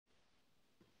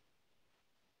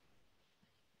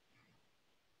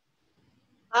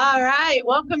All right,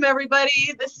 welcome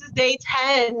everybody. This is day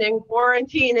 10 in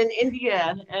quarantine in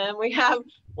India, and we have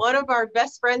one of our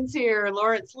best friends here,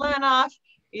 Lawrence Lanoff.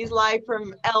 He's live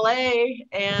from LA,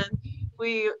 and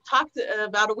we talked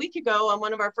about a week ago on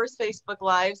one of our first Facebook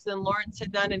Lives, and Lawrence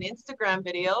had done an Instagram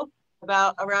video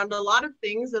about around a lot of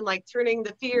things and like turning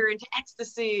the fear into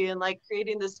ecstasy and like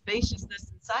creating this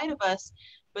spaciousness inside of us.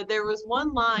 But there was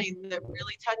one line that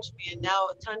really touched me, and now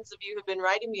tons of you have been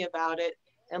writing me about it.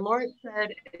 And Lawrence said,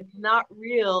 it's not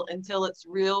real until it's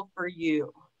real for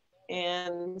you.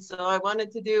 And so I wanted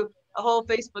to do a whole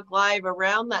Facebook Live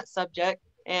around that subject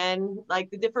and like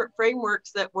the different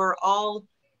frameworks that we're all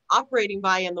operating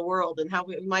by in the world and how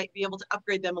we might be able to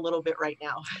upgrade them a little bit right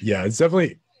now. Yeah, it's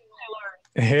definitely,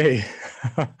 hey,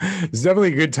 it's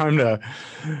definitely a good time to.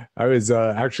 I was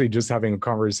actually just having a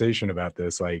conversation about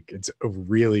this. Like, it's a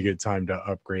really good time to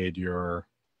upgrade your,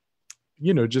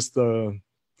 just the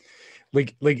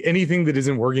like anything that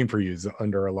isn't working for you is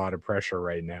under a lot of pressure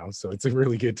right now. So it's a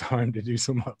really good time to do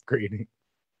some upgrading.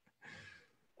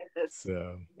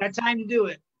 So got time to do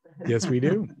it. Yes, we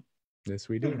do. Yes,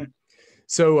 we do.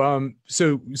 So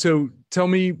tell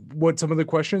me what some of the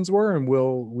questions were, and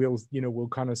we'll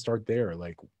kind of start there.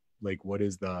 Like what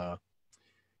is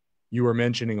you were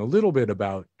mentioning a little bit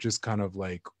about just kind of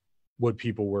like what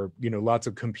people were, lots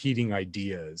of competing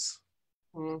ideas.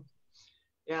 Mm-hmm.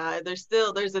 Yeah, there's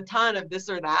a ton of this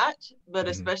or that, but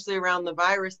especially around the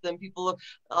virus, then people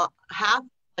half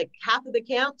of the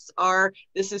camps are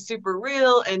this is super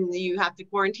real and you have to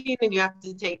quarantine and you have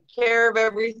to take care of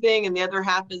everything, and the other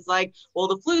half is like, well,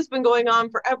 the flu's been going on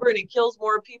forever and it kills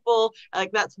more people.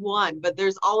 Like that's one, but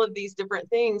there's all of these different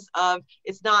things of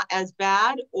it's not as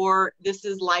bad or this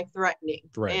is life threatening,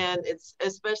 right. And it's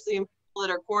especially in that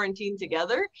are quarantined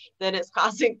together, then it's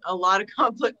causing a lot of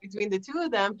conflict between the two of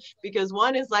them, because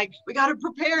one is like, we got to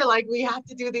prepare, like we have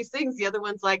to do these things. The other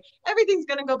one's like, everything's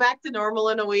going to go back to normal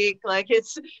in a week. Like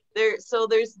it's there. So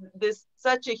there's this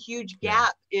such a huge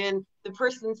gap in the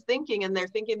person's thinking, and they're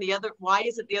thinking why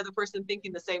isn't the other person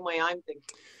thinking the same way I'm thinking?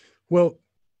 Well,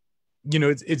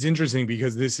 it's interesting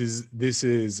because this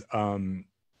is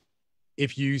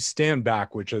if you stand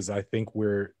back, which is I think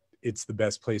it's the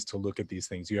best place to look at these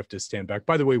things. You have to stand back.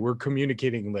 By the way, we're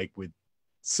communicating like with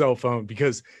cell phone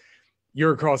because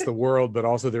you're across the world, but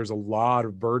also there's a lot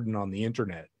of burden on the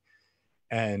internet.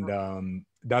 And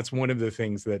that's one of the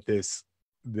things that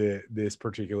this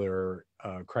particular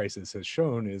crisis has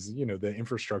shown is, the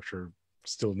infrastructure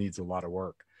still needs a lot of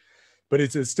work, but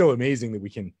it's still amazing that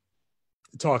we can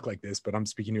talk like this, but I'm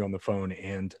speaking to you on the phone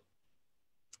and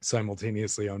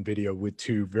simultaneously on video with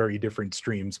two very different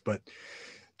streams. But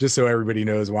just so everybody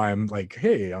knows why I'm like,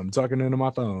 hey, I'm talking into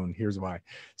my phone. Here's why.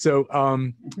 So,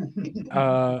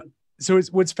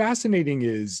 what's fascinating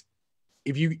is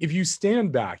if you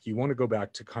stand back, you want to go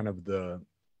back to kind of the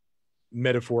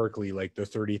metaphorically like the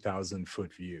 30,000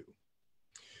 foot view.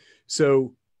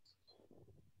 So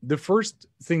the first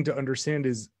thing to understand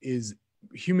is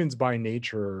humans by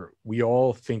nature, we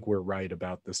all think we're right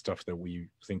about the stuff that we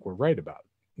think we're right about,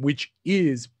 which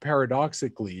is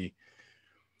paradoxically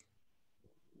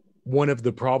one of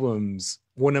the problems,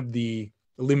 one of the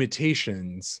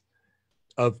limitations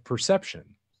of perception.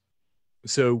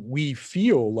 So we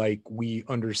feel like we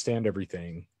understand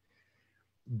everything,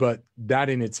 but that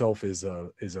in itself is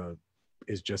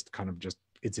just kind of just,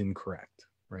 it's incorrect,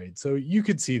 right? So you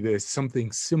could see this,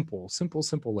 something simple,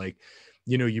 like,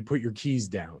 you put your keys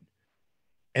down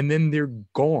and then they're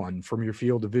gone from your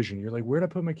field of vision. You're like, where'd I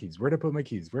put my keys? Where'd I put my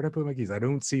keys? Where'd I put my keys? I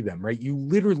don't see them, right? You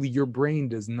literally, your brain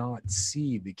does not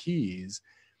see the keys.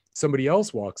 Somebody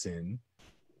else walks in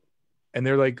and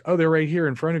they're like, oh, they're right here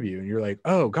in front of you. And you're like,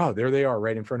 oh God, there they are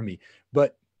right in front of me.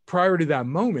 But prior to that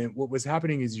moment, what was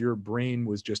happening is your brain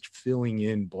was just filling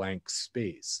in blank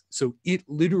space. So it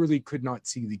literally could not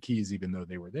see the keys, even though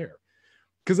they were there.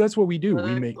 Because that's what we do.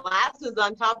 We make glasses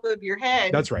on top of your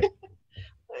head. That's right.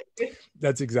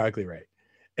 That's exactly right.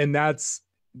 And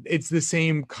it's the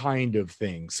same kind of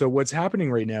thing. So what's happening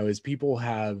right now is people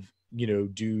have,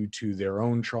 due to their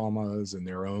own traumas and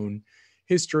their own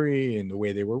history and the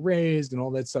way they were raised and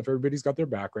all that stuff, everybody's got their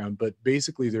background, but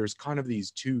basically there's kind of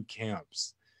these two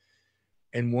camps.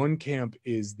 And one camp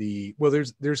is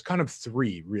there's kind of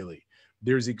three really.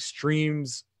 There's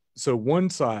extremes. So one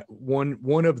side,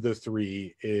 one of the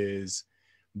three is,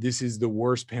 this is the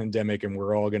worst pandemic and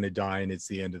we're all going to die and it's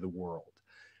the end of the world.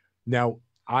 Now,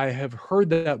 I have heard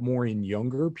that more in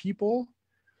younger people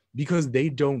because they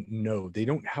don't know, they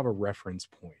don't have a reference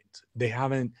point. They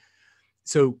haven't.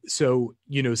 So,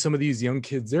 some of these young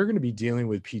kids, they're going to be dealing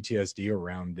with PTSD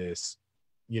around this,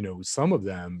 you know, some of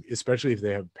them, especially if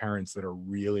they have parents that are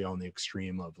really on the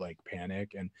extreme of like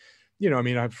panic. And, you know, I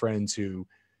mean, I have friends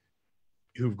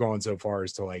who've gone so far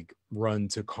as to like run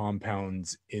to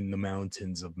compounds in the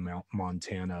mountains of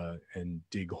Montana and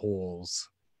dig holes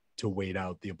to wait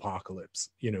out the apocalypse,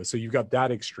 you know. So you've got that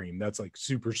extreme. That's like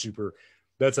super,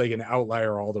 that's like an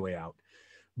outlier all the way out.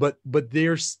 But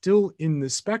they're still in the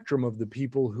spectrum of the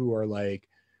people who are like,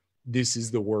 this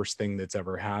is the worst thing that's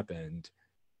ever happened.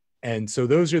 And so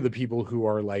those are the people who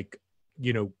are like,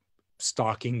 you know,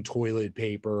 stocking toilet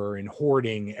paper and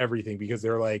hoarding everything because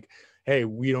they're like, hey,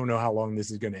 we don't know how long this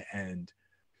is going to end.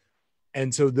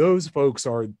 And so those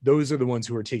are the ones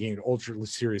who are taking it ultra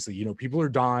seriously. You know, people are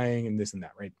dying and this and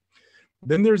that, right?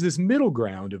 Then there's this middle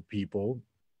ground of people.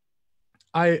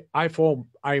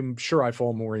 I'm sure I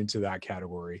fall more into that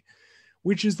category,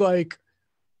 which is like,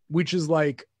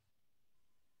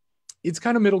 it's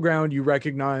kind of middle ground. You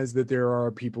recognize that there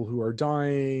are people who are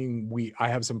dying. I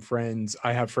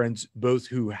have friends both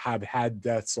who have had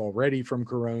deaths already from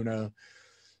Corona,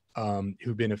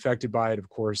 who've been affected by it. Of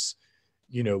course,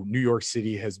 you know, New York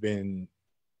City has been,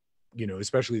 you know,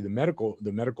 especially the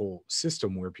medical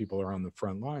system where people are on the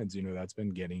front lines, you know, that's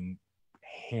been getting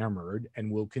hammered and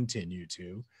will continue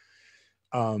to.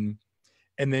 And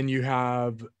then you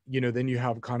have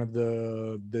kind of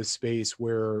the space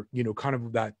where, you know, kind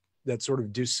of that sort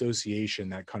of dissociation,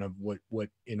 that kind of what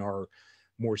in our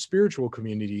more spiritual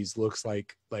communities looks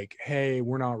like, hey,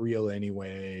 we're not real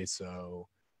anyway, so,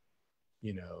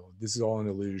 you know, this is all an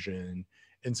illusion.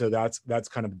 And so that's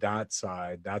kind of that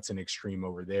side. That's an extreme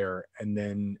over there. And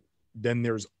then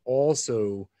there's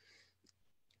also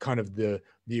kind of the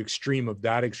extreme of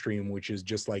that extreme, which is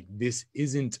just like, this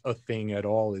isn't a thing at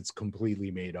all, it's completely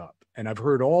made up. And I've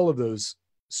heard all of those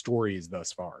stories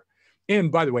thus far.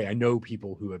 And by the way, I know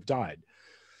people who have died.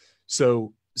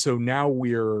 So now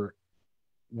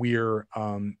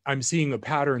I'm seeing a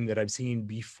pattern that I've seen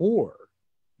before,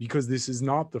 because this is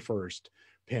not the first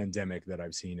pandemic that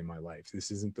I've seen in my life.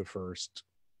 This isn't the first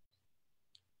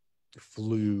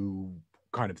flu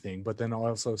kind of thing. But then I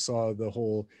also saw the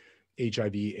whole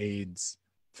HIV AIDS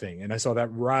thing. And I saw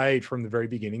that right from the very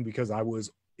beginning because I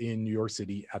was in New York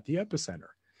City at the epicenter.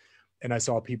 And I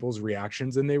saw people's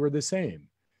reactions and they were the same.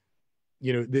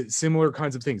 You know, the similar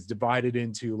kinds of things divided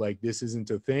into like, this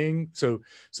isn't a thing. So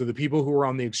the people who were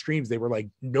on the extremes, they were like,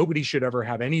 nobody should ever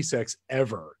have any sex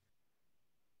ever,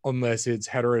 unless it's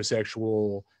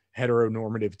heterosexual,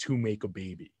 heteronormative to make a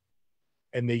baby.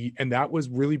 And that was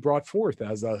really brought forth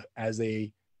as a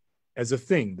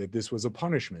thing, that this was a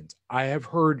punishment. I have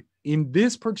heard in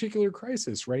this particular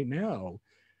crisis right now,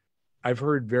 I've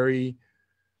heard very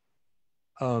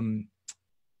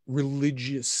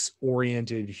religious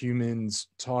oriented humans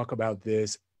talk about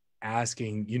this,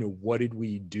 asking, you know, what did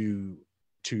we do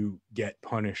to get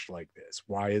punished like this?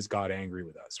 Why is God angry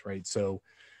with us? Right. So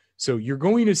you're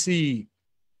going to see,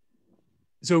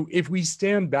 so if we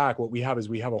stand back, what we have is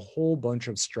we have a whole bunch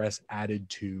of stress added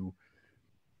to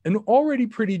an already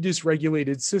pretty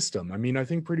dysregulated system. I mean, I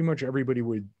think pretty much everybody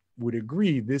would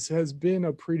agree this has been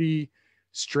a pretty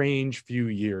strange few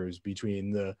years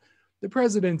between the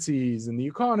presidencies and the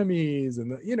economies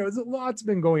and you know, a lot's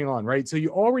been going on, right? So you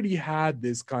already had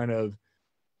this kind of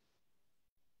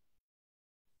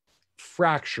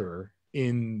fracture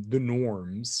in the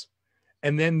norms.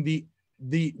 And then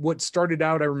the what started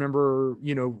out, I remember,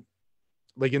 you know,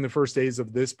 like in the first days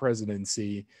of this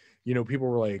presidency, you know, people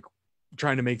were like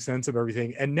trying to make sense of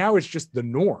everything. And now it's just the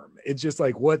norm. It's just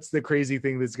like, what's the crazy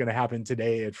thing that's going to happen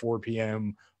today at 4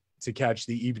 p.m. to catch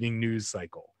the evening news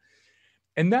cycle?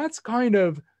 And that's kind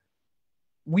of,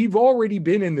 we've already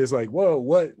been in this like, whoa,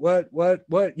 what,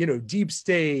 you know, deep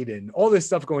state and all this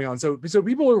stuff going on. So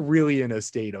people are really in a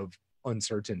state of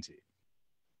uncertainty.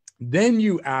 Then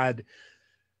you add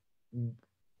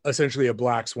essentially a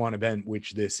black swan event,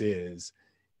 which this is,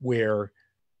 where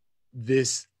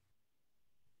this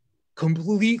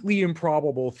completely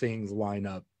improbable things line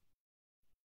up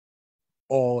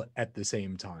all at the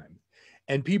same time.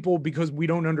 And people, because we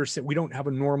don't understand, we don't have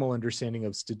a normal understanding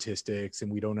of statistics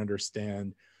and we don't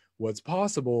understand what's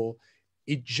possible.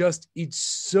 It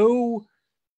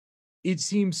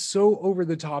seems so over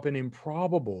the top and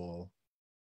improbable,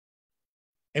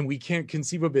 and we can't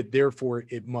conceive of it. Therefore,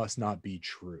 it must not be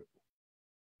true.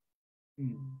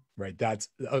 Right. That's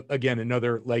again,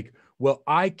 another like, well,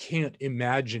 I can't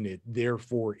imagine it,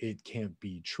 therefore it can't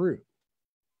be true.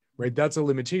 Right. That's a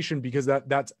limitation, because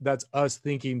that's us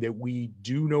thinking that we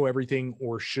do know everything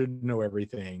or should know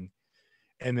everything.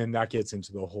 And then that gets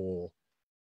into the whole,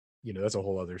 you know, that's a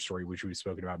whole other story, which we've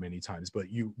spoken about many times, but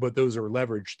those are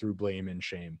leveraged through blame and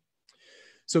shame.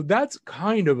 So that's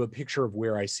kind of a picture of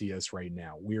where I see us right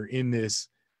now. We're in this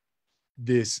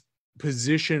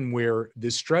position where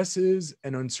the stresses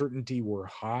and uncertainty were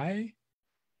high,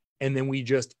 and then we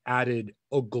just added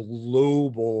a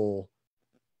global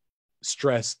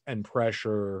stress and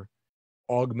pressure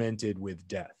augmented with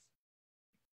death.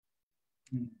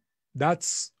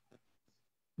 That's,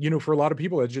 for a lot of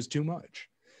people, that's just too much.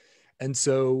 And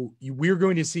so we're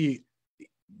going to see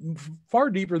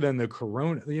far deeper than the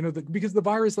corona, because the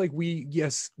virus,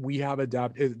 we have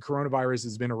adapted. Coronavirus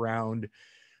has been around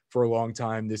for a long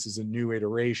time. This is a new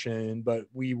iteration, but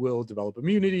we will develop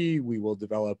immunity. We will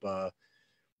develop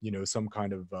some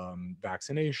kind of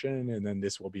vaccination, and then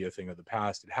this will be a thing of the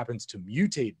past. It happens to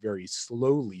mutate very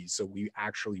slowly, so we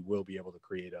actually will be able to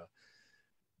create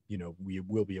we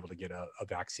will be able to get a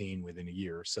vaccine within a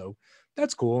year. So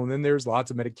that's cool. And then there's lots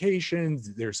of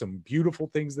medications. There's some beautiful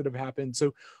things that have happened.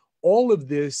 So all of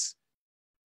this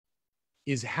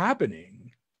is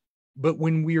happening. But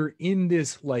when we're in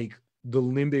this, the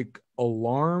limbic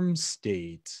alarm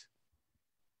state,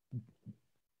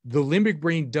 the limbic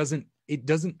brain doesn't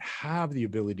have the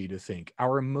ability to think.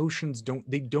 Our emotions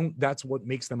don't, that's what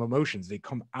makes them emotions. They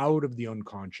come out of the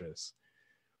unconscious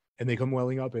and they come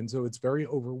welling up. And so it's very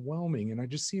overwhelming. And I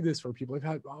just see this for people. I've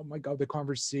had, oh my God, the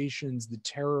conversations, the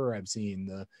terror I've seen,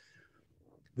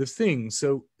 the things.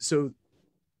 So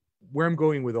where I'm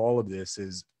going with all of this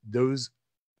is those,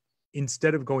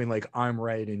 instead of going I'm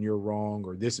right and you're wrong,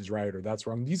 or this is right or that's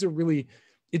wrong, these are really,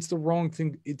 it's the wrong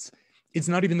thing. It's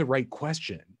not even the right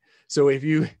question. So if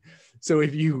you're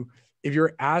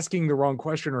asking the wrong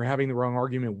question or having the wrong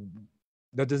argument,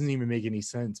 that doesn't even make any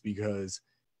sense, because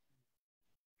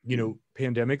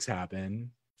pandemics happen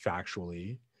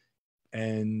factually,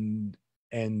 and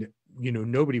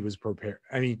nobody was prepared.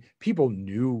 I mean, people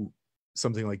knew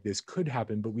something like this could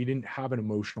happen, but we didn't have an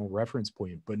emotional reference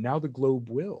point. But now the globe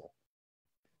will.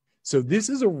 So this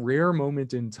is a rare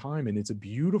moment in time, and it's a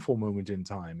beautiful moment in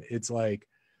time. It's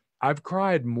I've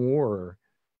cried more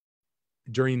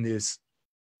during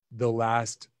the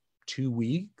last 2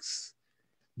 weeks,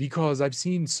 because I've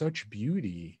seen such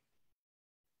beauty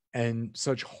and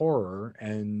such horror.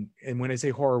 And when I say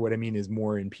horror, what I mean is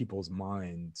more in people's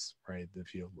minds, right? The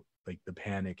feel, the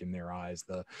panic in their eyes,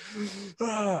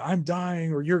 I'm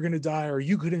dying, or you're going to die, or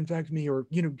you could infect me, or,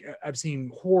 I've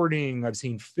seen hoarding. I've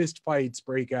seen fist fights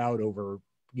break out over,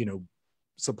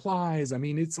 supplies. I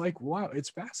mean, it's wow, it's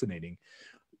fascinating.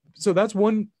 So that's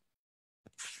one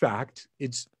fact.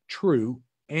 It's true.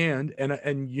 And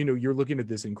you're looking at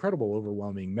this incredible,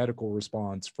 overwhelming medical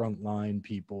response, frontline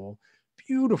people,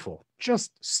 beautiful,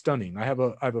 just stunning. I have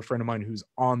a friend of mine who's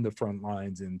on the front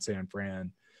lines in San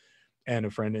Fran, and a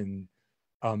friend in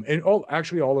and all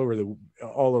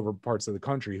over parts of the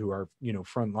country who are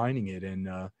frontlining it. And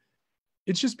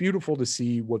it's just beautiful to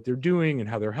see what they're doing and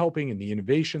how they're helping, and the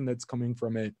innovation that's coming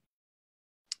from it.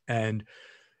 And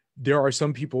there are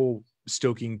some people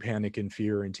stoking panic and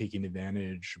fear and taking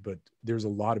advantage, but there's a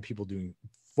lot of people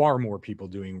far more people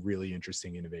doing really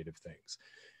interesting, innovative things.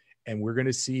 And we're going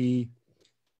to see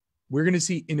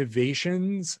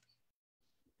innovations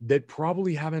that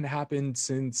probably haven't happened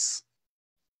since,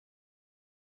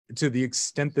 to the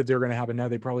extent that they're going to happen now,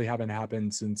 they probably haven't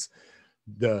happened since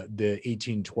the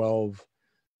 1812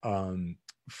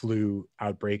 flu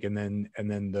outbreak, and then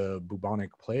the bubonic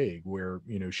plague, where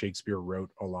Shakespeare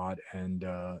wrote a lot, and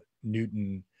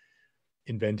Newton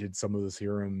invented some of the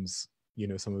theorems,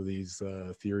 some of these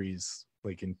theories,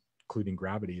 including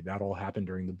gravity. That all happened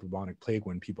during the bubonic plague,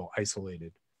 when people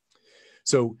isolated.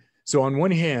 So on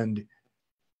one hand,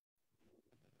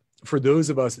 for those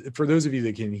of you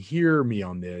that can hear me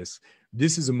on this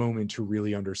is a moment to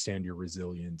really understand your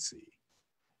resiliency.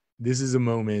 This is a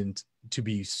moment to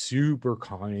be super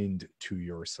kind to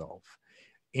yourself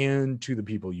and to the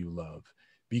people you love,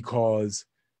 because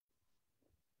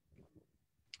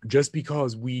just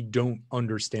because we don't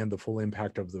understand the full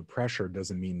impact of the pressure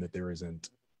doesn't mean that there isn't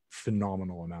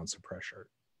phenomenal amounts of pressure.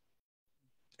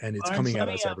 And it's coming at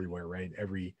us everywhere, right?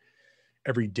 Every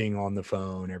ding on the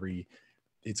phone,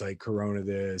 it's corona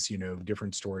this,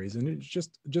 different stories. And it's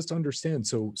just understand.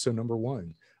 So number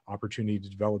one, opportunity to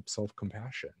develop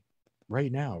self-compassion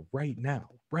right now,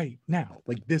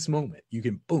 this moment. You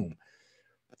can, boom,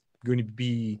 going to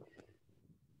be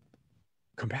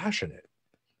compassionate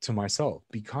to myself,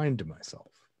 be kind to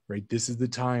myself, right? This is the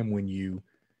time when you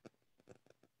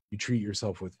treat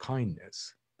yourself with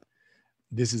kindness.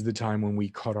 This is the time when we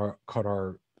cut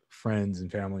our friends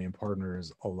and family and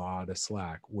partners a lot of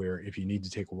slack, where if you need to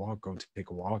take a walk, go take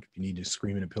a walk. If you need to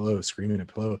scream in a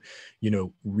pillow,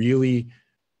 really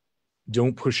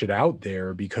don't push it out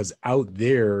there, because out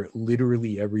there,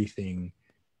 literally everything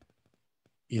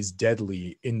is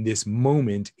deadly in this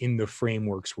moment in the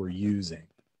frameworks we're using,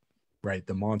 right?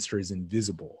 The monster is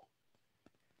invisible.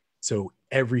 So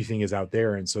everything is out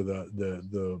there. And so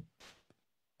the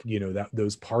that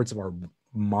those parts of our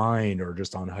mind are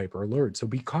just on hyper alert. So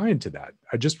be kind to that.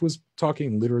 I just was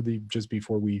talking literally just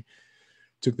before we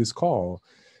took this call.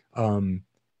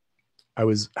 I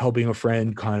was helping a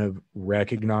friend kind of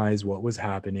recognize what was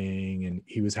happening, and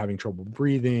he was having trouble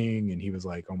breathing, and he was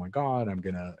like, oh my God,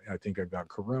 I think I've got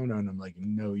corona. And I'm like,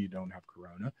 no, you don't have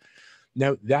corona.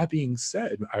 Now, that being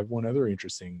said, I have one other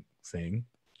interesting thing.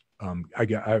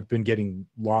 I've been getting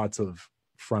lots of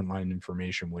frontline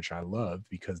information, which I love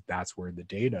because that's where the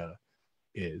data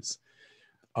is.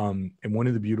 And one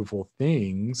of the beautiful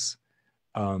things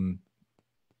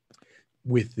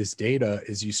with this data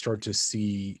is you start to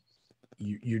see,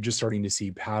 you're just starting to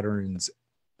see patterns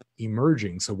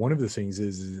emerging. So one of the things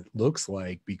is it looks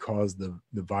like because the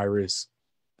virus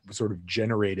sort of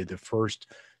generated the first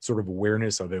sort of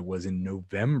awareness of it was in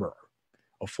November,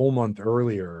 a full month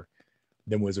earlier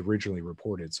than was originally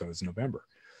reported. So it's November.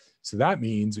 So that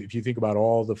means if you think about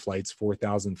all the flights,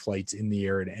 4,000 flights in the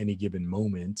air at any given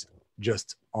moment,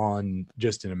 just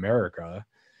in America.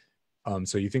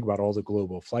 So you think about all the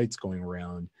global flights going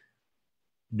around,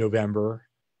 November,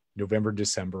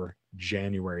 December,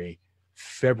 January,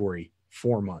 February,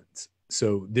 4 months.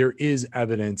 So there is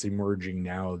evidence emerging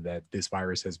now that this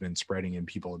virus has been spreading and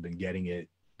people have been getting it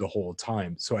the whole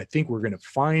time. So I think we're going to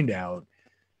find out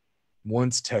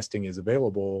once testing is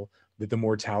available that the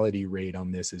mortality rate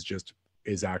on this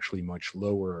is actually much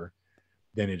lower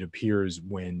than it appears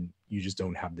when you just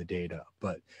don't have the data.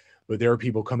 But there are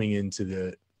people coming into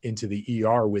the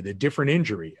ER with a different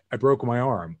injury. I broke my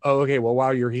arm. Oh, okay. Well,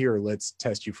 while you're here, let's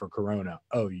test you for corona.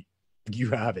 Oh,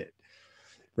 you have it.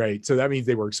 Right. So that means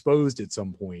they were exposed at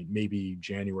some point, maybe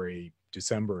January,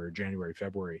 December, or January,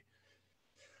 February.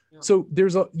 Yeah. So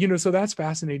there's so that's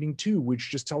fascinating too,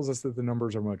 which just tells us that the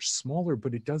numbers are much smaller,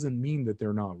 but it doesn't mean that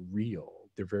they're not real.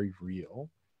 They're very real.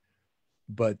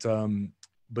 But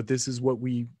this is what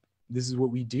we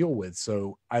deal with.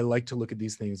 So I like to look at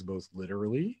these things both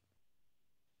literally,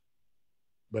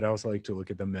 but I also like to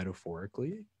look at them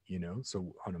metaphorically,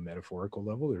 so on a metaphorical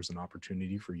level, there's an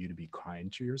opportunity for you to be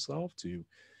kind to yourself,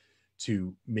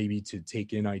 to maybe to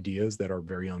take in ideas that are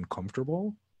very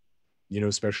uncomfortable,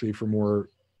 especially for more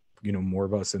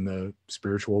of us in the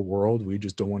spiritual world. We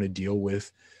just don't want to deal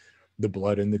with the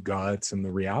blood and the guts and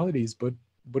the realities, but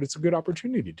it's a good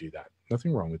opportunity to do that.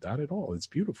 Nothing wrong with that at all. It's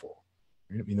beautiful.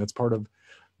 Right? I mean, that was part of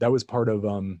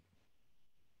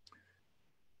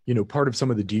part of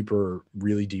some of the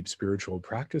really deep spiritual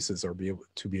practices are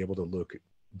to be able to look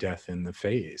death in the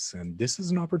face. And this is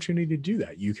an opportunity to do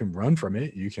that. You can run from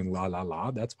it. You can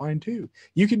la, that's fine too.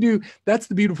 That's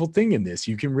the beautiful thing in this.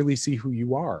 You can really see who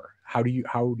you are. How do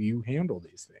you handle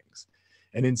these things?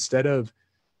 And instead of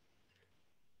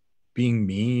being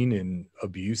mean and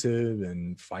abusive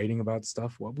and fighting about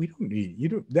stuff, well,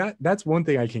 that's one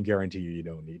thing I can guarantee you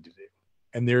don't need to do.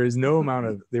 And there's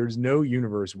no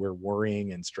universe where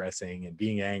worrying and stressing and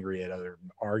being angry at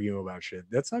arguing about shit,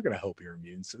 that's not going to help your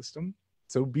immune system.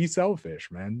 So be selfish,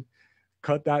 man.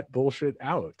 Cut that bullshit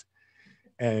out.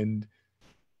 And,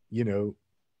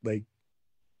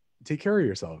 take care of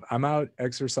yourself. I'm out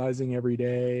exercising every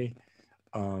day.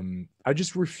 I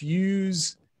just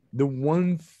refuse. The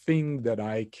one thing that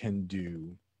I can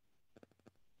do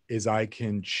is I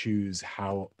can choose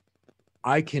how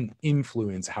I can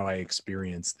influence how I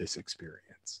experience this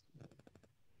experience.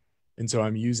 And so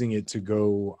I'm using it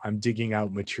I'm digging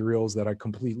out materials that I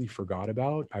completely forgot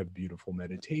about. I have beautiful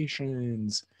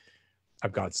meditations.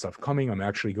 I've got stuff coming. I'm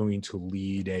actually going to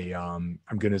lead I'm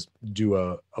going to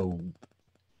do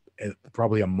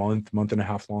probably a month and a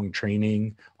half long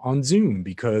training on Zoom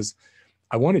because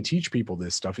I want to teach people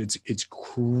this stuff. It's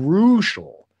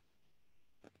crucial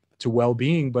to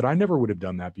well-being, but I never would have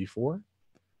done that before.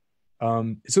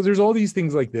 So there's all these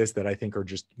things like this that I think are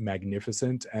just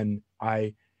magnificent. And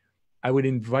I would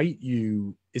invite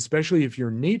you, especially if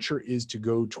your nature is to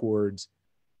go towards,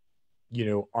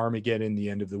 Armageddon, the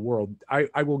end of the world.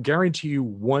 I will guarantee you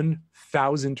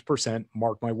 1,000%,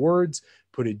 mark my words,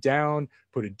 put it down,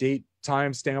 put a date,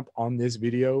 timestamp on this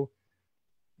video.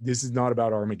 This is not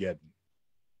about Armageddon.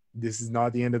 This is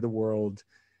not the end of the world.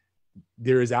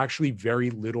 There is actually very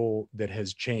little that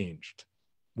has changed,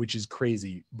 which is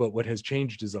crazy. But what has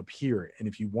changed is up here. And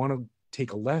if you want to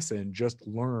take a lesson, just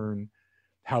learn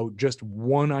how just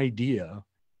one idea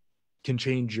can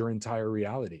change your entire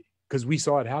reality. Because we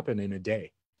saw it happen in a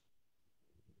day.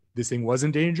 This thing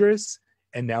wasn't dangerous.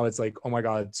 And now it's like, oh my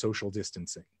God, social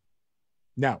distancing.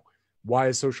 Now, why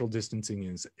is social distancing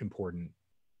is important?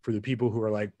 for the people who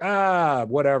are like,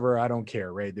 whatever, I don't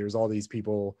care, right? There's all these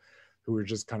people who are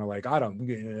just kind of like, I don't,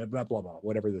 blah, blah, blah,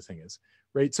 whatever the thing is,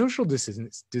 right? Social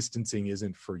distancing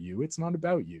isn't for you. It's not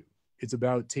about you. It's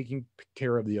about taking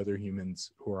care of the other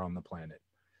humans who are on the planet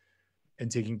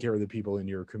and taking care of the people in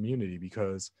your community,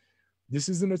 because this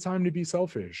isn't a time to be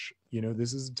selfish.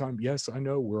 This is a time, yes, I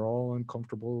know we're all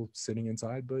uncomfortable sitting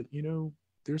inside, but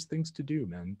there's things to do,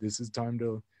 man. This is time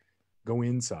to go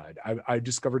inside. I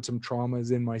discovered some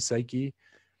traumas in my psyche,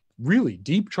 really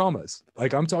deep traumas.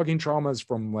 Like, I'm talking traumas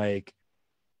from like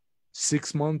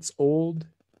 6 months old,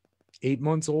 8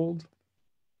 months old.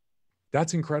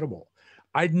 That's incredible.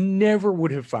 I never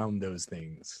would have found those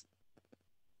things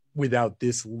without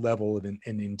this level of an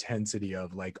intensity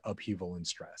of like upheaval and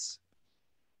stress.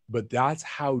 But that's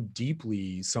how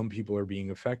deeply some people are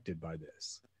being affected by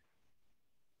this.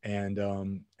 And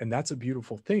that's a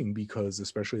beautiful thing, because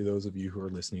especially those of you who are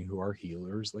listening who are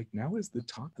healers, like, now is the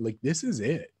time. Like, this is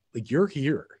it. Like, you're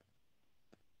here.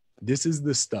 This is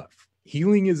the stuff.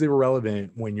 Healing is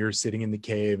irrelevant when you're sitting in the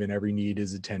cave and every need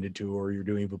is attended to, or you're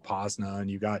doing Vipassana and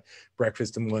you got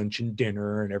breakfast and lunch and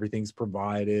dinner and everything's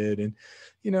provided. And,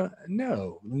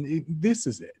 no, this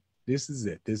is it. This is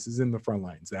it. This is in the front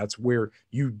lines. That's where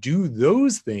you do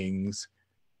those things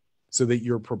so that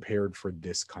you're prepared for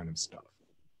this kind of stuff.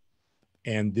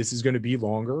 And this is going to be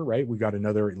longer, right? We got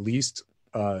another, at least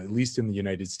in the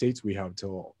United States, we have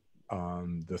till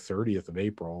the 30th of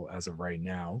April as of right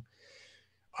now.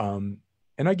 And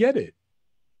I get it.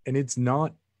 And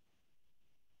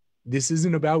this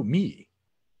isn't about me.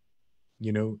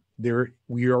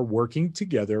 We are working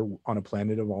together on a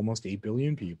planet of almost 8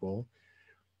 billion people.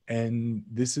 And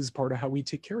this is part of how we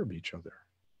take care of each other.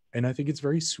 And I think it's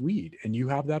very sweet. And you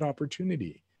have that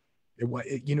opportunity.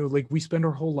 Like, we spend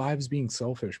our whole lives being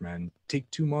selfish, man. Take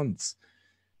 2 months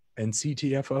and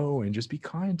CTFO and just be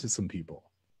kind to some people.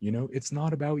 It's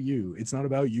not about you. It's not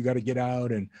about you got to get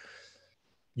out and,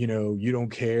 you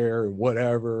don't care,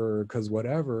 whatever, because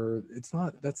whatever. That's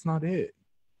not it.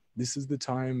 This is the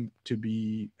time to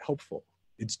be helpful.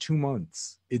 It's 2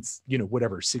 months. It's,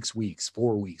 whatever, 6 weeks,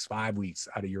 4 weeks, 5 weeks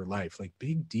out of your life. Like,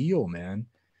 big deal, man.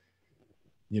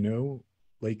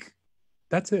 Like,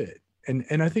 that's it.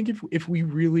 And I think if we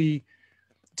really,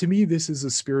 to me, this is a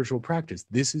spiritual practice.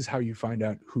 This is how you find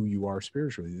out who you are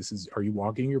spiritually. Are you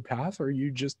walking your path, or are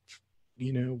you just,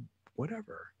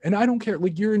 whatever? And I don't care.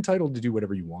 Like, you're entitled to do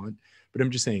whatever you want, but I'm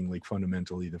just saying, like,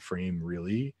 fundamentally, the frame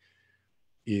really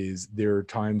is there are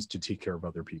times to take care of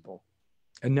other people.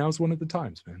 And now's one of the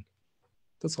times, man.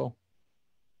 That's all.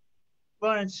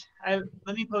 Well,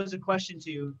 let me pose a question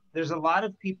to you. There's a lot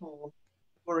of people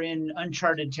who are in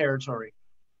uncharted territory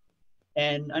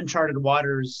and uncharted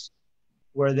waters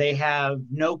where they have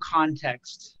no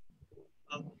context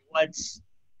of what's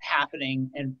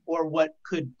happening or what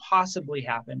could possibly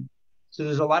happen. So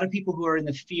there's a lot of people who are in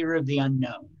the fear of the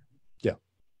unknown. Yeah.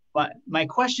 But my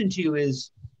question to you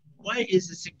is, what is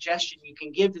the suggestion you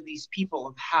can give to these people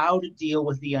of how to deal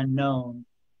with the unknown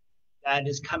that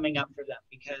is coming up for them?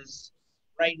 Because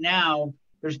right now,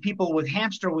 there's people with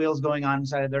hamster wheels going on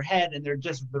inside of their head, and they're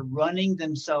running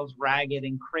themselves ragged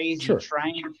and crazy, Sure.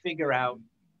 Trying to figure out,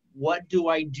 what do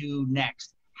I do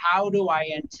next? How do I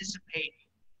anticipate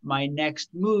my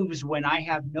next moves when I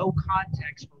have no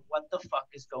context for what the fuck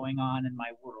is going on in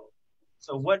my world?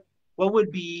 So what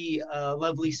would be a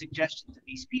lovely suggestion to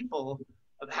these people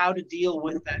of how to deal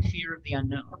with that fear of the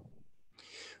unknown?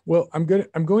 Well, I'm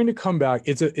going to come back.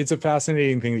 It's a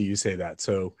fascinating thing that you say that.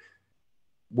 So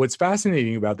what's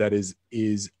fascinating about that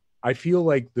is I feel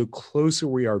like the closer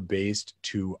we are based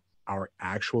to our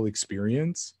actual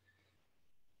experience,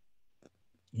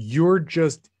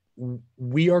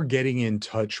 we are getting in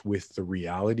touch with the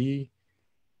reality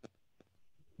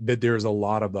that there's a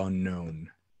lot of unknown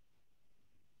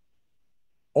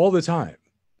all the time.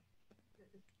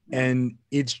 And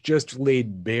it's just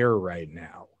laid bare right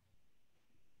now.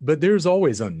 But there's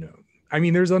always unknown. I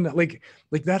mean, there's like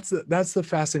that's the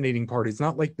fascinating part. It's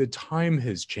not like the time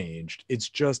has changed. It's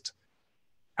just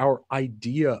our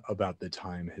idea about the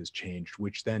time has changed,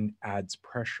 which then adds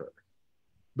pressure.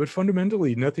 But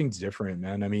fundamentally, nothing's different,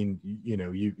 man. I mean,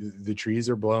 the trees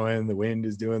are blowing, the wind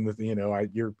is doing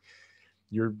the,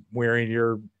 you're wearing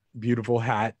your beautiful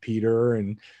hat, Peter,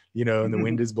 and and the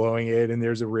wind is blowing it, and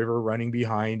there's a river running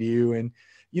behind you, and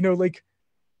like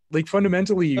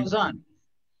fundamentally, goes on.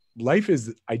 Life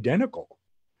is identical.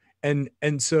 And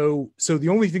so the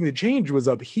only thing that changed was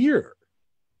up here,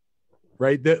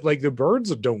 right? That like the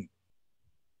birds don't,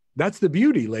 that's the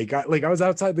beauty. Like I was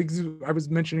outside, like I was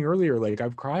mentioning earlier, like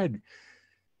I've cried,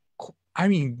 I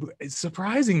mean, a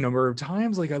surprising number of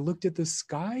times. Like I looked at the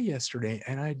sky yesterday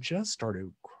and I just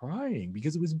started crying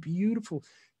because it was beautiful,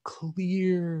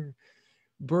 clear.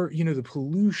 The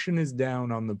pollution is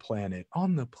down on the planet,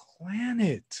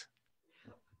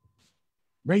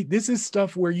 right? This is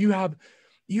stuff where you have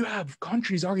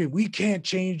countries arguing, we can't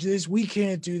change this, we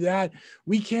can't do that,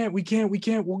 we can't.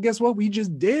 Well, guess what? We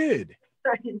just did.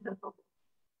 I know.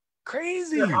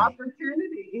 Crazy. The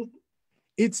opportunity.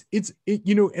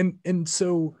 And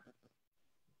so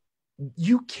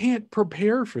you can't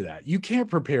prepare for that. You can't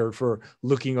prepare for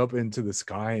looking up into the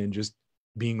sky and just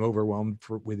being overwhelmed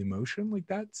with emotion. Like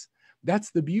that's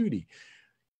the beauty.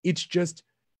 It's just,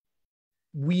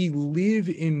 we live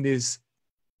in this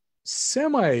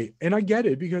and I get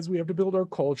it, because we have to build our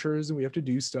cultures and we have to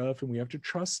do stuff and we have to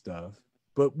trust stuff,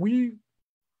 but we're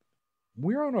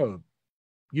on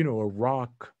a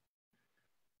rock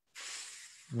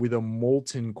with a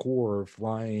molten core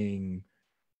flying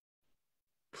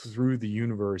through the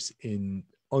universe in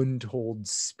untold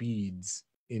speeds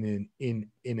in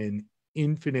an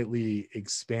infinitely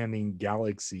expanding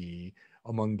galaxy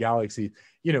among galaxies.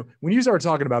 When you start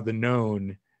talking about the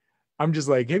known, I'm just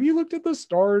like, have you looked at the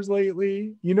stars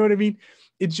lately? You know what I mean?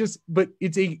 It's just, but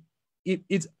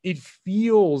it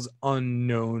feels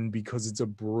unknown because it's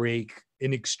an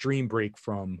extreme break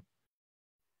from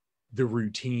the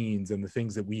routines and the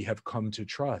things that we have come to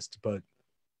trust. But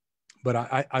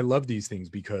I love these things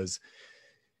because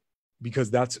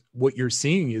that's what you're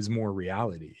seeing is more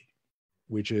reality,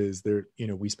 which is there,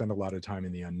 we spend a lot of time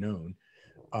in the unknown.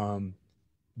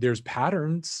 There's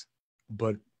patterns,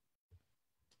 but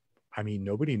I mean,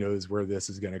 nobody knows where this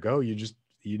is going to go. You just,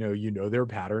 there are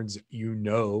patterns,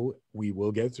 we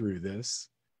will get through this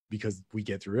because we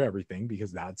get through everything,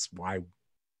 because that's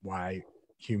why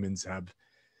humans have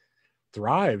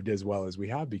thrived as well as we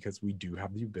have, because we do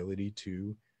have the ability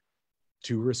to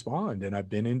respond. And I've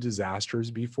been in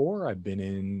disasters before. I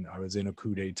was in a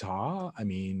coup d'etat. I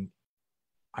mean,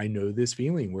 I know this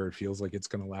feeling where it feels like it's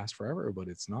going to last forever, but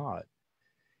it's not.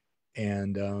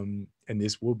 And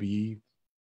this will be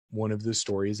one of the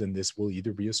stories, and this will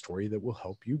either be a story that will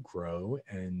help you grow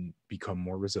and become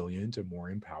more resilient and more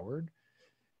empowered,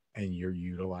 and you're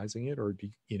utilizing it, or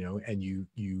and you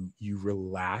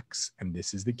relax. And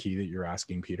this is the key that you're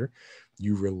asking, Peter.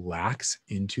 You relax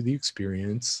into the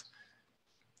experience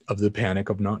of the panic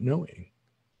of not knowing,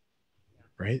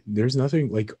 right? There's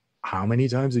nothing like, how many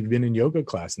times have you been in yoga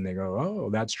class and they go, oh,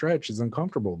 that stretch is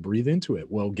uncomfortable, breathe into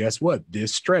it. Well, guess what?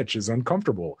 This stretch is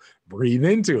uncomfortable, breathe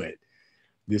into it.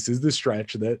 This is the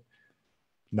stretch that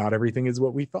not everything is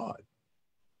what we thought.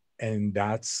 And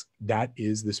that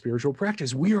is the spiritual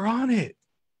practice. We are on it.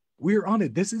 We're on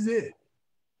it. This is it.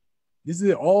 This is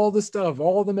it. All the stuff,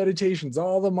 all the meditations,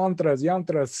 all the mantras,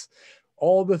 yantras,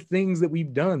 all the things that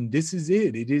we've done. This is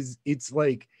it. It's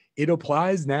like, it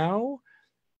applies now,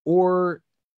 or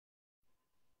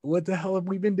what the hell have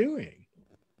we been doing?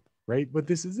 Right? But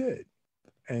this is it.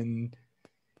 And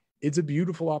it's a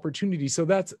beautiful opportunity. So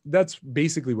that's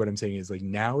basically what I'm saying, is like,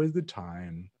 now is the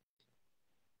time.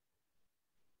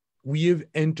 We have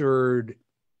entered,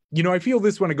 I feel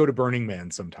this when I go to Burning Man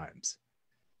sometimes.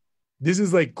 This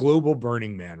is like global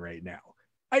Burning Man right now.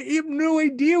 I have no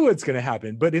idea what's going to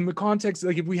happen. But in the context,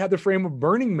 like if we had the frame of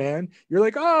Burning Man, you're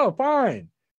like, oh, fine.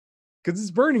 Because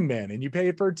it's Burning Man and you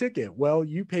pay for a ticket. Well,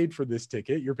 you paid for this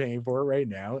ticket. You're paying for it right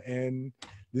now. And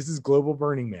this is global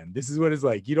Burning Man. This is what it's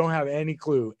like. You don't have any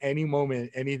clue. Any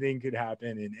moment, anything could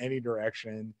happen in any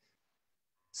direction.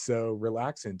 So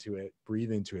relax into it,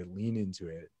 breathe into it, lean into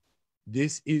it.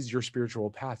 This is your spiritual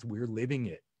path. We're living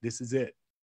it. This is it.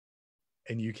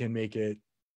 And you can make it,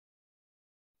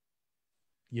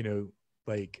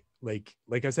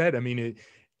 like I said, I mean,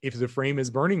 if the frame is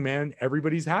Burning Man,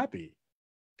 everybody's happy.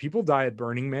 People die at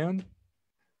Burning Man.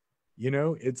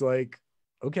 It's like,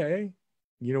 okay,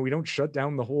 we don't shut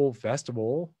down the whole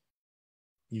festival.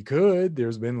 You could.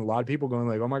 There's been a lot of people going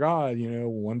like, oh my God,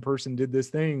 one person did this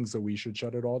thing, so we should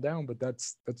shut it all down. But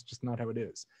that's just not how it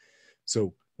is.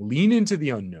 So lean into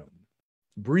the unknown,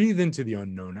 breathe into the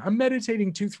unknown. I'm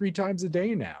meditating 2-3 times a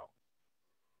day now,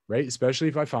 right? Especially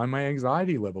if I find my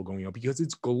anxiety level going up, because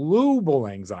it's global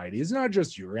anxiety. It's not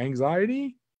just your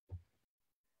anxiety.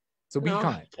 So be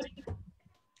kind,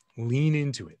 lean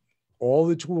into it. All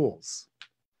the tools,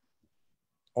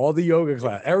 all the yoga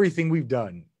class, everything we've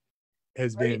done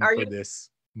has been for this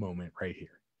moment right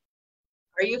here.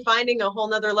 Are you finding a whole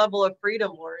nother level of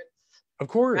freedom, Lawrence? Of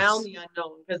course. Around the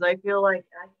unknown, because I feel like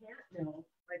I can't know.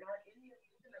 Like,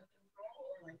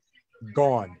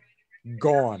 Gone.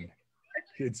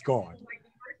 It's gone. Like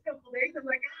the first couple of days, I'm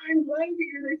like, I'm blind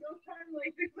here. There's no time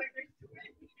like this. Like,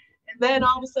 and then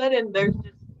all of a sudden, there's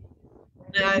just,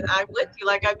 and I'm with you.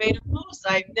 Like, I made a post.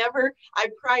 I've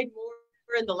cried more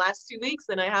in the last 2 weeks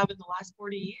than I have in the last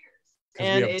 40 years.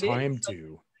 Because we have time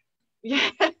to.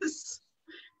 Yes.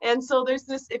 And so there's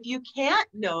this, if you can't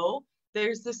know,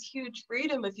 there's this huge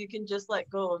freedom if you can just let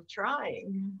go of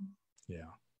trying.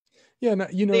 Yeah. Yeah. No,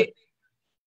 you know,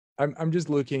 I'm just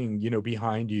looking, you know,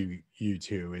 behind you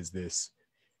two is this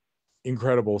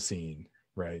incredible scene,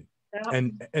 right? Yeah.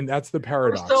 And that's the We're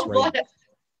paradox, so right? blessed.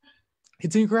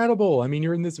 It's incredible. I mean,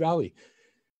 you're in this valley,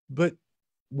 but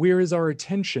where is our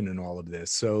attention in all of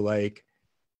this? So like,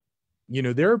 you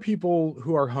know, there are people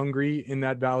who are hungry in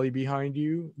that valley behind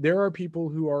you. There are people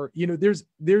who are, you know,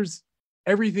 there's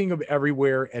everything of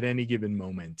everywhere at any given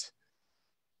moment.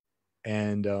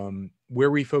 And where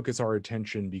we focus our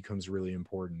attention becomes really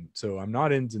important. So I'm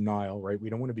not in denial, right? We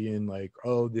don't want to be in like,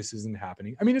 oh, this isn't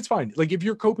happening. I mean, it's fine. Like if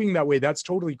you're coping that way, that's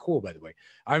totally cool, by the way.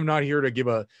 I'm not here to give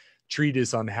a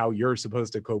treatise on how you're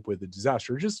supposed to cope with a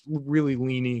disaster. Just really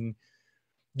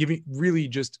really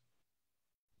just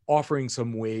offering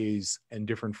some ways and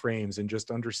different frames, and just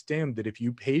understand that if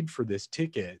you paid for this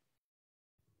ticket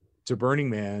to Burning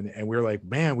Man and we're like,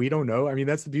 man, we don't know. I mean,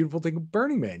 that's the beautiful thing of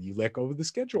Burning Man. You let go of the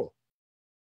schedule.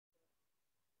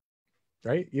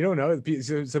 Right? You don't know.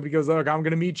 Somebody goes, look, I'm going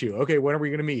to meet you. Okay, when are we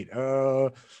going to meet? I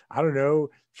don't know.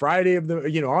 Friday of the,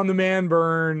 you know, on the man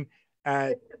burn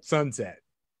at sunset.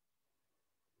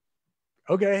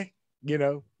 Okay, you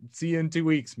know, see you in 2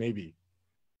 weeks, maybe.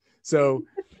 So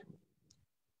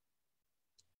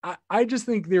I just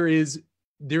think there is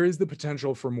the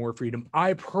potential for more freedom.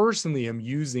 I personally am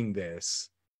using this,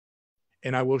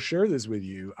 and I will share this with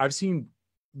you. I've seen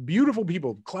beautiful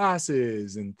people,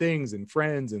 classes and things and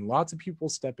friends, and lots of people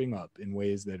stepping up in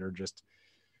ways that are just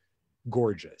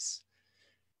gorgeous.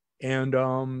 And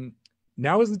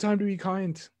now is the time to be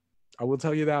kind. I will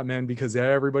tell you that, man, because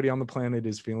everybody on the planet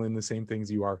is feeling the same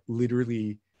things you are.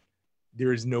 Literally,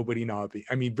 there is nobody not be.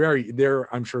 I mean,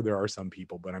 I'm sure there are some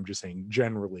people, but I'm just saying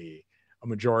generally, a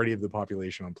majority of the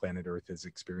population on planet Earth is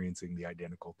experiencing the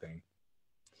identical thing.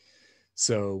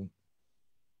 So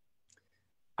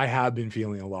I have been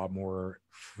feeling a lot more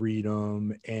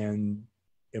freedom and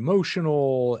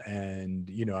emotional, and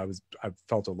you know, I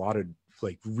felt a lot of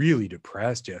like really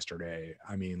depressed yesterday.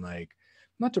 I mean, like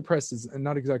not depressed is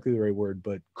not exactly the right word,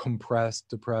 but compressed,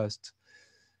 depressed.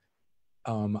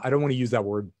 I don't want to use that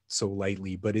word so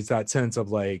lightly, but it's that sense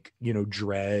of like, you know,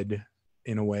 dread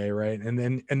in a way, right? And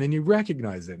then you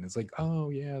recognize it, and it's like, oh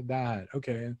yeah, that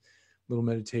okay. Little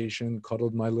meditation,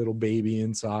 cuddled my little baby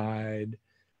inside.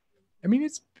 I mean,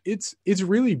 it's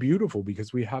really beautiful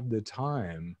because we have the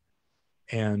time.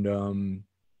 And I'm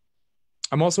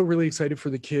also really excited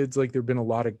for the kids. Like there've been a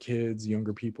lot of kids,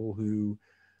 younger people who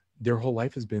their whole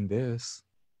life has been this.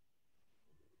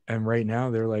 And right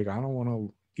now they're like, I don't want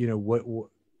to, you know, what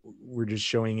we're just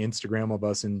showing Instagram of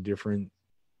us in different,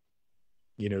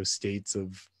 you know, states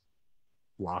of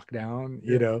lockdown,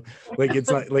 you know, like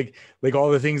it's not like all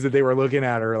the things that they were looking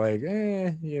at are like,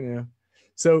 you know.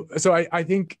 So I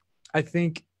think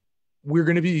we're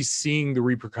going to be seeing the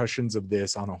repercussions of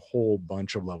this on a whole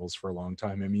bunch of levels for a long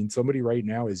time. I mean, somebody right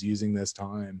now is using this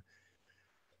time,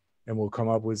 and we'll come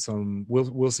up with some,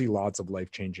 we'll see lots of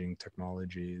life-changing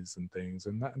technologies and things.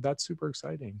 And that's super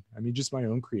exciting. I mean, just my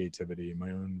own creativity,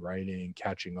 my own writing,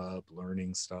 catching up,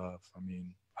 learning stuff. I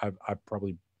mean, I've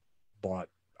probably bought,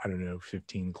 I don't know,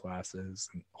 15 classes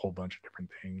and a whole bunch of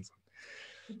different things.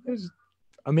 It's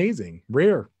amazing,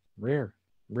 rare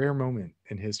moment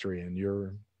in history. And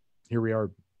here we are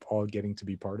all getting to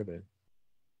be part of it.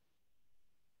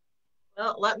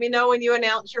 Well, let me know when you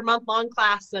announce your month-long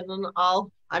class, and then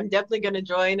I'm definitely going to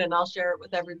join, and I'll share it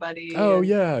with everybody. Oh, and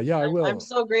yeah, I will. I'm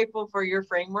so grateful for your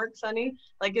framework, Sonny.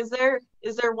 Like, is there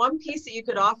one piece that you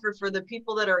could offer for the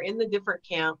people that are in the different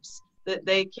camps that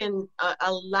they can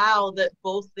allow that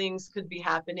both things could be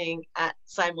happening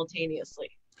simultaneously?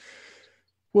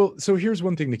 Well, so here's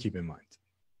one thing to keep in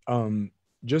mind.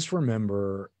 Just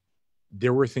remember,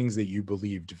 there were things that you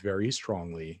believed very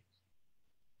strongly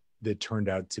that turned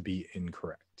out to be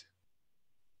incorrect.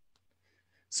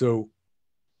 So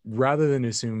rather than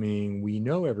assuming we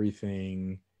know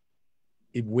everything,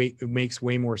 it makes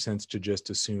way more sense to just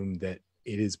assume that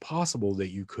it is possible that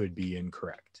you could be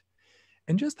incorrect.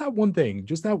 And just that one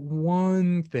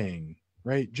thing,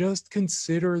 right? Just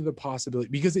consider the possibility,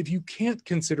 because if you can't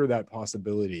consider that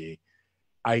possibility,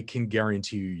 I can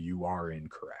guarantee you are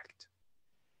incorrect.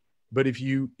 But if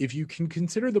you can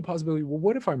consider the possibility, well,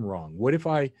 what if I'm wrong? What if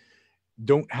I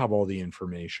don't have all the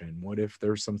information? What if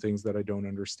there's some things that I don't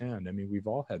understand? I mean, we've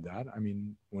all had that. I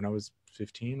mean, when I was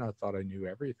 15, I thought I knew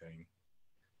everything.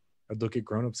 I'd look at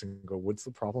grownups and go, what's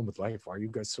the problem with life? Why are you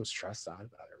guys so stressed out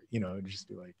about it? You know, just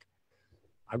be like,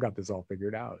 I've got this all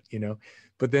figured out, you know.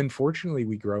 But then fortunately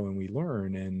we grow and we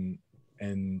learn,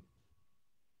 and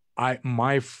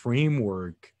my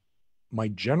framework, my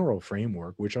general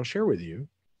framework, which I'll share with you,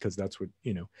 because that's what,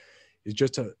 you know, is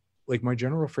just like my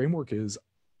general framework is,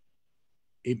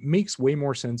 it makes way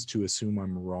more sense to assume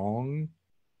I'm wrong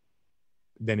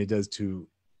than it does to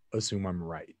assume I'm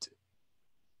right,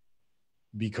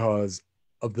 because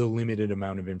of the limited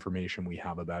amount of information we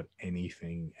have about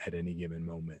anything at any given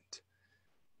moment.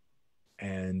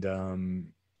 And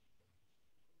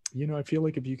you know, I feel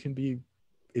like if you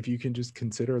can just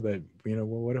consider that, you know,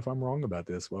 well, what if I'm wrong about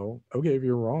this? Well, okay, if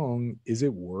you're wrong, is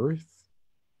it worth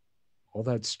all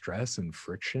that stress and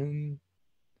friction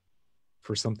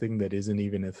for something that isn't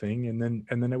even a thing? And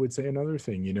then I would say another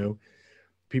thing, you know,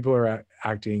 people are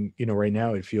acting, you know, right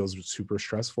now it feels super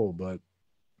stressful, but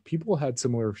people had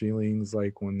similar feelings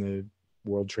like when the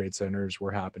World Trade Centers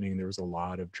were happening. There was a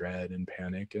lot of dread and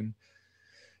panic, and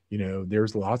you know,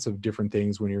 there's lots of different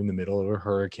things when you're in the middle of a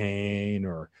hurricane,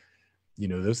 or you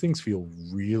know, those things feel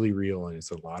really real, and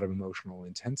it's a lot of emotional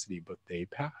intensity, but they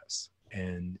pass.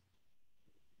 And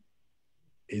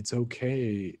it's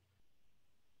okay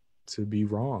to be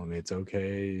wrong. It's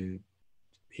okay,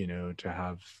 you know,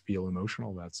 to feel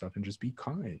emotional about stuff, and just be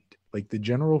kind. Like the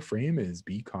general frame is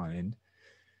be kind,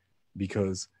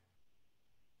 because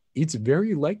it's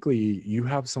very likely you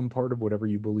have some part of whatever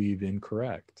you believe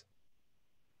incorrect.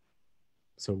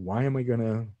 So why am I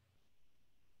gonna, it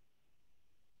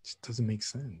just doesn't make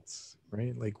sense,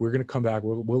 right? Like we're gonna come back,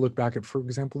 we'll look back at, for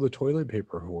example, the toilet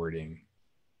paper hoarding.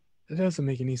 That doesn't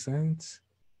make any sense.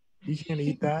 You can't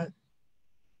eat that,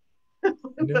 you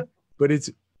know. But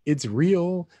it's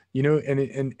real, you know, and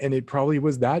it probably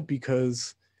was that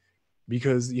because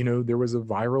you know, there was a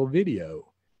viral video,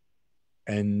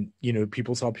 and you know,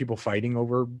 people saw people fighting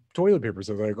over toilet paper,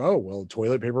 so they're like, oh well,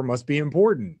 toilet paper must be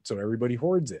important, so everybody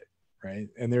hoards it, right?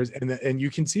 And and you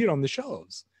can see it on the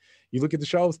shelves. You look at the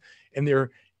shelves, and there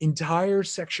are entire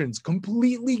sections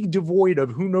completely devoid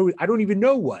of who knows, I don't even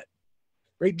know what,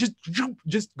 right? Just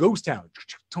ghost town,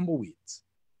 tumbleweeds.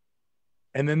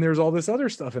 And then there's all this other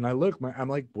stuff, and I'm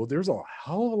like, well, there's a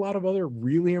hell of a lot of other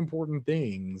really important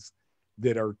things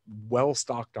that are well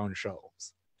stocked on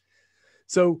shelves.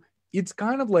 So it's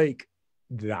kind of like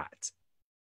that.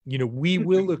 You know, we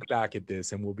will look back at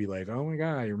this and we'll be like, oh my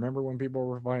God, you remember when people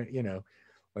were, you know,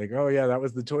 like, oh yeah, that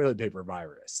was the toilet paper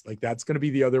virus. Like that's going to be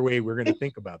the other way we're going to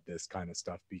think about this kind of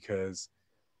stuff, because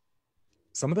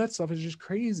some of that stuff is just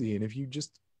crazy. And if you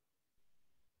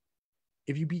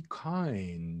be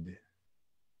kind,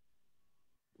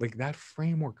 like that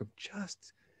framework of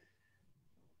just,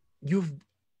 you've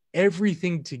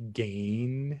everything to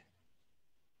gain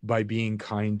by being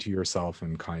kind to yourself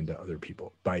and kind to other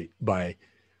people, by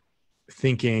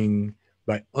thinking,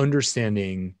 by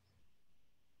understanding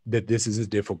that this is a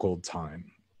difficult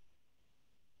time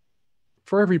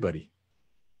for everybody.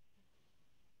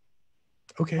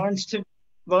 Okay.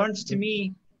 Lawrence, to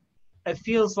me, it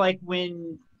feels like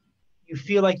when you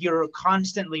feel like you're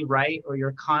constantly right, or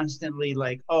you're constantly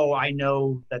like, oh, I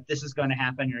know that this is going to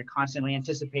happen. You're constantly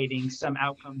anticipating some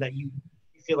outcome that you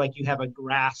feel like you have a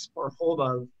grasp or hold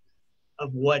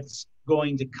of what's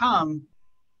going to come.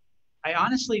 I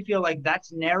honestly feel like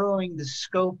that's narrowing the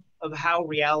scope of how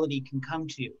reality can come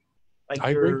to you. Like I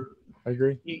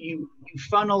agree. You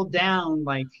funnel down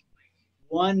like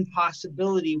one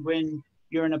possibility when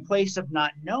you're in a place of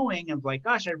not knowing, of like,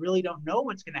 gosh, I really don't know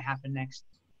what's going to happen next.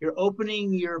 You're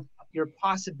opening your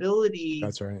possibility.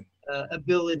 That's right.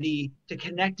 Ability to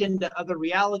connect into other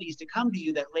realities to come to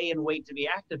you that lay in wait to be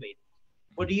activated.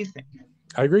 What do you think?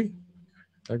 I agree.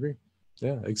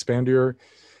 Yeah, expand your,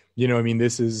 you know, I mean,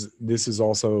 this is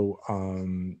also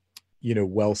you know,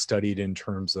 well studied in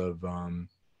terms of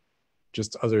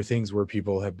just other things where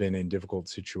people have been in difficult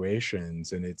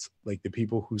situations, and it's like the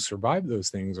people who survive those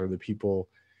things are the people,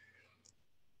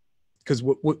 because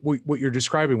what you're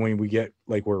describing when we get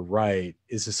like we're right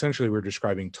is essentially we're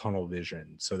describing tunnel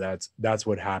vision. So that's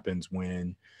what happens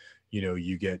when, you know,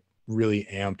 you get really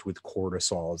amped with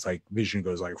cortisol. It's like vision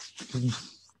goes like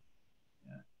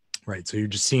right. So you're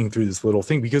just seeing through this little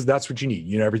thing because that's what you need.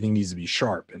 You know, everything needs to be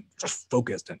sharp and just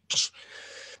focused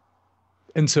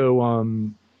and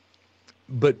so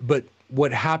but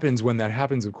what happens when that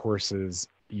happens, of course, is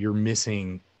you're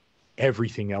missing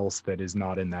everything else that is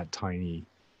not in that tiny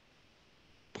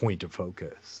point of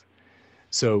focus.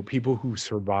 So people who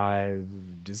survive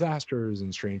disasters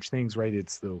and strange things, right?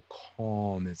 It's the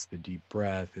calm, it's the deep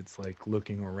breath, it's like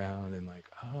looking around and like,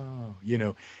 oh, you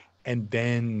know, and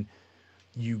then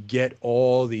you get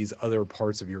all these other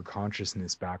parts of your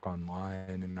consciousness back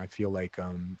online. And I feel like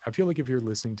if you're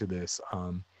listening to this,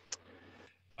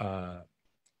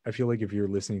 I feel like if you're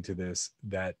listening to this,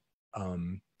 that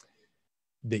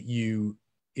that you,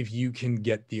 if you can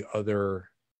get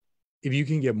if you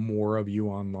can get more of you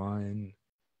online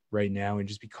right now and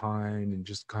just be kind and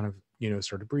just kind of,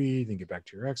 start to breathe and get back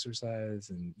to your exercise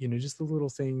and, just the little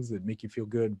things that make you feel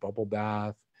good. Bubble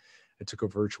bath. I took a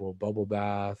virtual bubble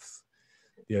bath.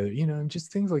 The other,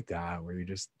 just things like that where you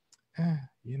just,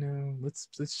 let's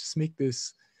just make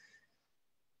this,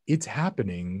 it's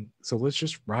happening. So let's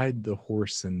just ride the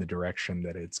horse in the direction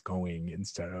that it's going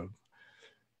instead of,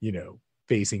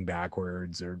 facing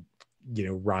backwards or,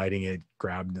 riding it,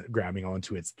 grabbing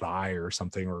onto its thigh or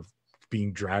something, or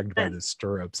being dragged by the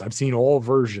stirrups. I've seen all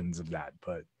versions of that,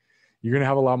 but you're going to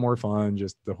have a lot more fun.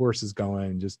 Just the horse is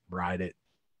going, just ride it.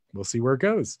 We'll see where it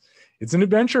goes. It's an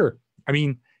adventure. I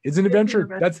mean, it's an adventure.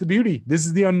 That's the beauty. This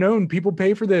is the unknown. People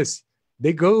pay for this.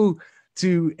 They go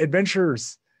to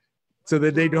adventures so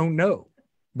that they don't know,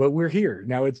 but we're here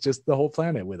now. It's just the whole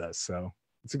planet with us. So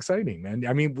it's exciting, man.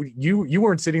 I mean, you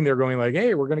weren't sitting there going like,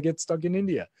 hey, we're going to get stuck in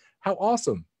India. How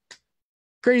awesome.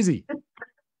 Crazy.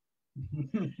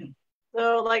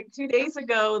 So like 2 days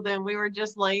ago, then we were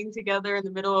just laying together in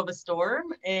the middle of a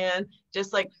storm and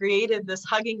just like created this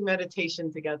hugging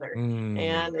meditation together.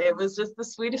 And it was just the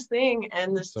sweetest thing.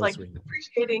 And just so like sweet.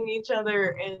 Appreciating each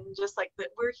other and just like that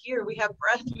we're here, we have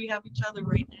breath, we have each other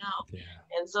right now. Yeah.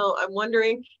 And so I'm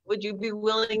wondering, would you be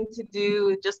willing to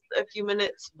do just a few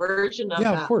minutes version of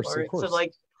that? Of course. So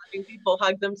like having people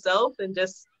hug themselves and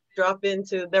just drop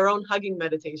into their own hugging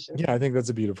meditation. Yeah, I think that's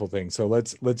a beautiful thing. So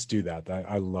let's do that.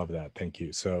 I love that. Thank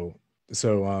you. So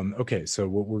okay, so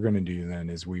what we're going to do then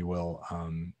is we will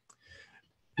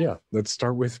let's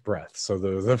start with breath. So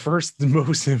the first, the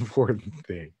most important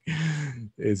thing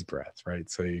is breath, right?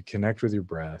 So you connect with your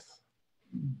breath.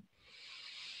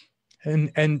 And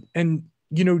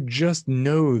just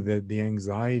know that the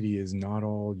anxiety is not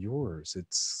all yours.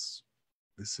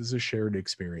 This is a shared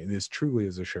experience. This truly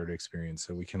is a shared experience.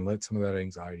 So we can let some of that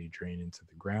anxiety drain into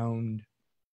the ground,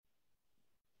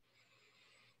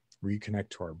 reconnect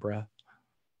to our breath.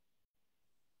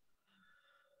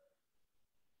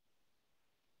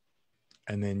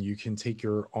 And then you can take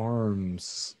your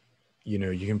arms, you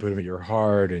can put them at your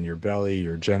heart and your belly,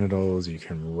 your genitals. You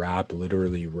can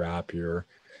literally wrap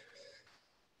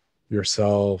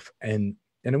yourself. And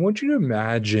I want you to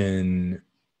imagine,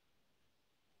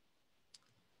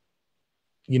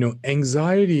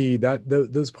 anxiety,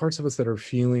 those parts of us that are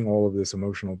feeling all of this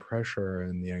emotional pressure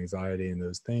and the anxiety and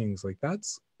those things, like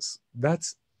that's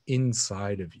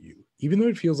inside of you. Even though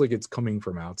it feels like it's coming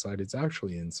from outside, it's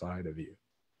actually inside of you.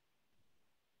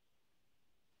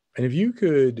 And if you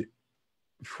could,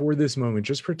 for this moment,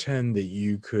 just pretend that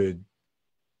you could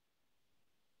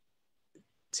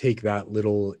take that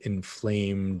little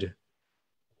inflamed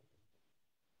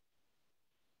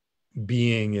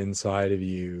being inside of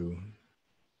you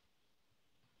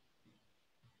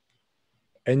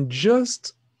and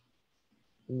just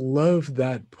love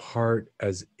that part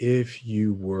as if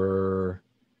you were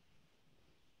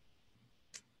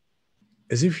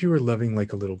loving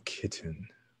like a little kitten.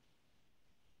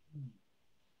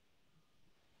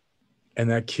 And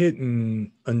that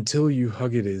kitten, until you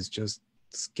hug it, is just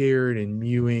scared and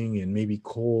mewing and maybe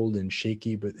cold and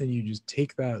shaky. But then you just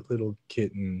take that little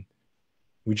kitten,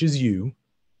 which is you,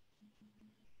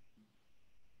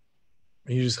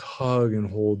 and you just hug and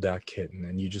hold that kitten,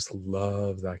 and you just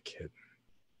love that kitten.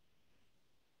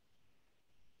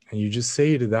 And you just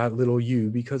say to that little you,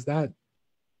 because that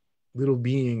little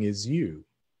being is you,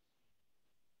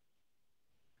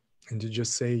 and to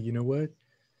just say, you know what?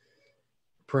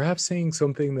 Perhaps saying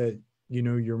something that,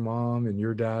 your mom and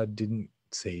your dad didn't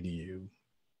say to you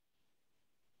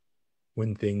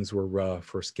when things were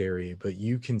rough or scary, but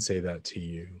you can say that to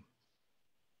you,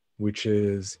 which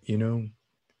is,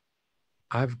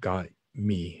 I've got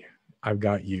me, I've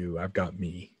got you, I've got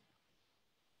me.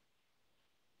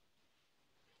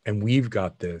 And we've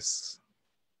got this.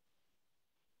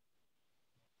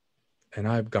 And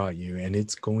I've got you, and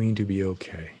it's going to be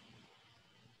okay.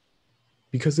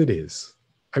 Because it is.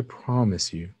 I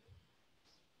promise you,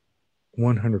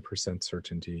 100%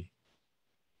 certainty,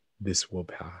 this will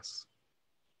pass.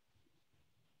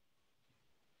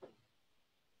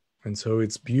 And so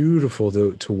it's beautiful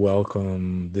to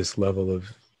welcome this level of,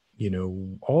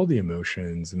 all the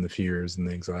emotions and the fears and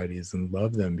the anxieties and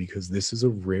love them, because this is a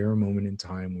rare moment in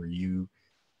time where you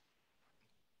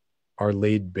are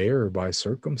laid bare by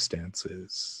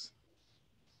circumstances.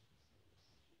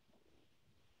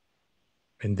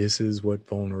 And this is what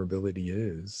vulnerability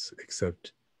is,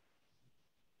 except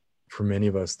for many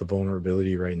of us, the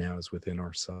vulnerability right now is within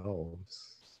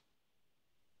ourselves.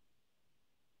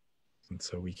 And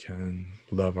so we can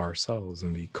love ourselves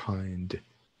and be kind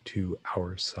to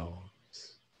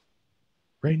ourselves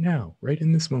right now, right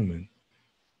in this moment,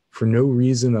 for no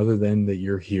reason other than that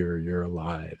you're here, you're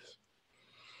alive.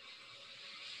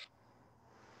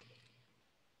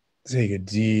 Take a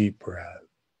deep breath.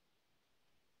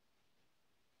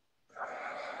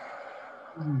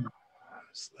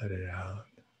 Just let it out.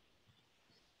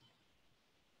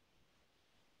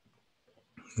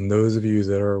 And those of you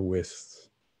that are with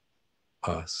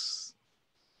us,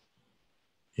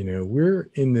 you know,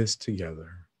 we're in this together.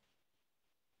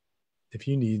 If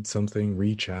you need something,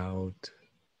 reach out.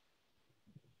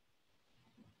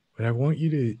 But I want you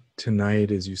to,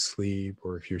 tonight as you sleep,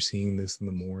 or if you're seeing this in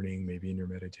the morning, maybe in your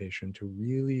meditation, to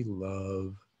really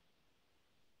love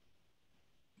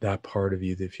that part of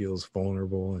you that feels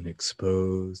vulnerable and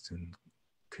exposed and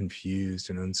confused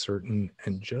and uncertain.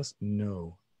 And just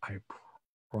know, I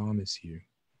promise you,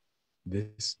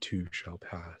 this too shall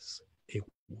pass. It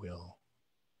will,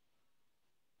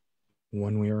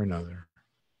 one way or another.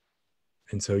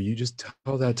 And so you just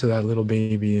tell that to that little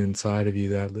baby inside of you,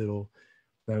 that little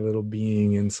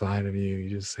being inside of you. You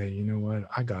just say, you know what?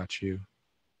 I got you.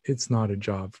 It's not a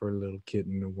job for a little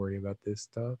kitten to worry about this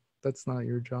stuff. That's not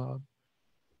your job.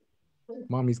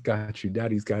 Mommy's got you.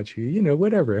 Daddy's got you. You know,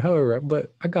 whatever, however,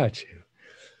 but I got you.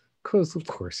 Of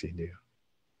course you do.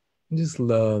 And just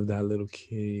love that little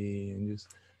kitty and just,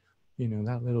 you know,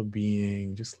 that little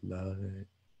being. Just love it.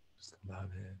 Just love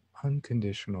it.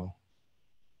 Unconditional.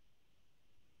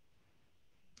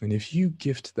 And if you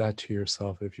gift that to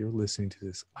yourself, if you're listening to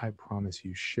this, I promise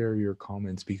you, share your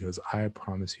comments, because I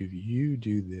promise you, if you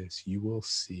do this, you will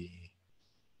see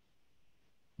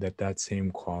that that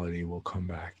same quality will come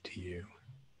back to you.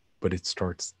 But it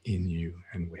starts in you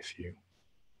and with you.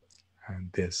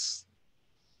 And this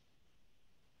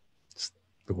is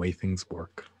the way things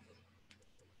work.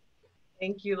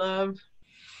 Thank you, love.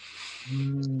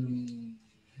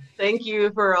 Thank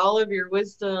you for all of your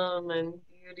wisdom and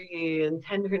beauty and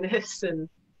tenderness, and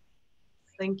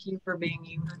thank you for being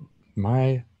you.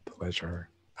 My pleasure.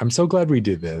 I'm so glad we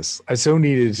did this. I so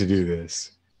needed to do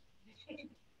this.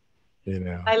 You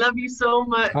know, I love you so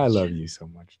much. I love you so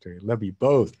much, too. Love you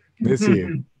both. Miss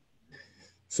you.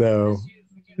 So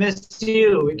Miss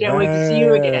you. We can't wait to see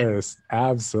you again. Yes,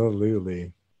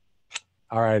 absolutely.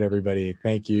 All right, everybody.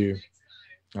 Thank you.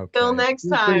 Okay. Till next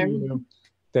time.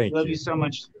 Thank you. Love you so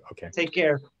much. Okay. Take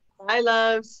care. Bye,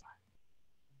 loves.